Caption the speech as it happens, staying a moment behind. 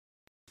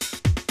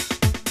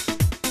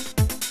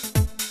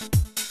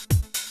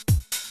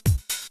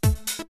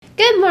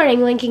Good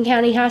morning, Lincoln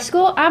County High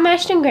School. I'm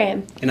Ashton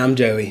Graham. And I'm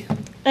Joey.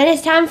 And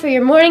it's time for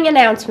your morning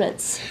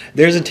announcements.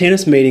 There's a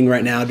tennis meeting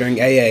right now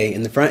during AA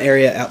in the front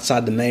area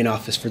outside the main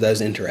office for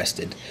those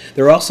interested.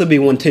 There will also be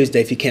one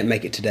Tuesday if you can't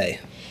make it today.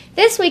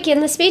 This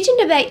weekend, the speech and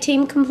debate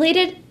team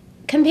competed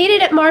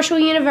at Marshall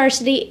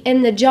University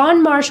in the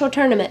John Marshall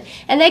Tournament,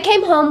 and they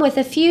came home with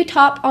a few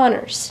top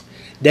honors.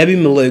 Debbie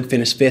Malug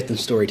finished 5th in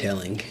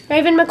storytelling.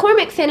 Raven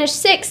McCormick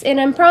finished 6th in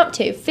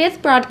impromptu,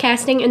 5th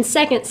broadcasting, and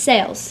 2nd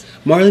sales.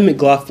 Marley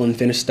McLaughlin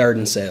finished 3rd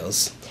in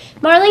sales.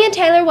 Marley and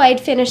Taylor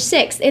Wade finished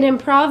 6th in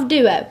improv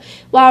duo,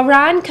 while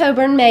Ryan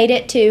Coburn made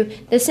it to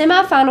the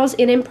semifinals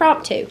in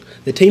impromptu.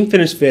 The team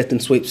finished 5th in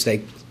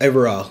sweepstakes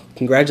overall.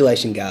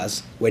 Congratulations,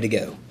 guys. Way to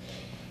go.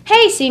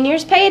 Hey,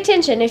 seniors, pay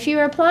attention. If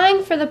you're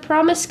applying for the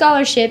Promise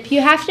Scholarship,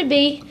 you have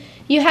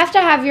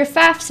to have your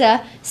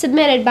FAFSA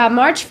submitted by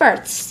March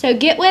 1st, so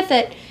get with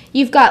it.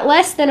 You've got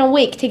less than a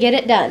week to get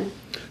it done.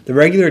 The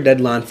regular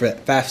deadline for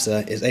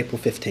FAFSA is April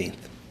 15th.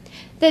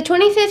 The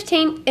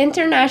 2015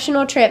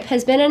 international trip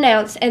has been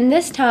announced, and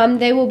this time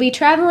they will be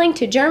traveling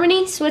to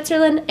Germany,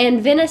 Switzerland,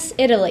 and Venice,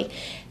 Italy.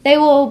 They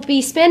will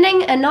be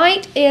spending a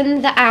night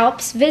in the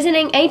Alps,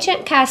 visiting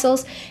ancient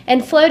castles,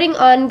 and floating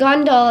on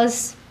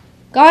gondolas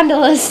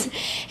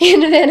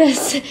in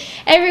Venice.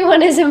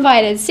 Everyone is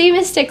invited. See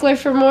Ms. Stickler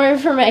for more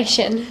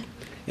information.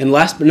 And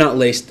last but not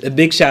least, a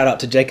big shout out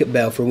to Jacob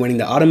Bell for winning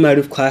the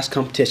automotive class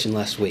competition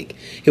last week.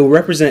 He will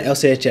represent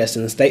LCHS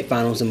in the state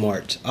finals in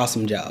March.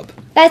 Awesome job.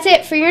 That's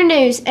it for your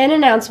news and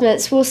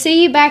announcements. We'll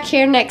see you back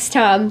here next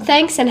time.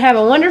 Thanks and have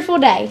a wonderful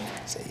day.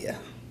 See ya.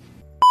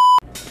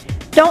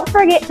 Don't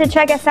forget to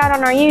check us out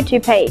on our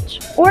YouTube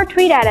page or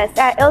tweet at us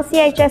at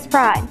LCHS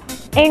Pride.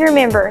 And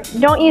remember,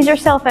 don't use your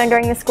cell phone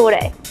during the school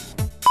day.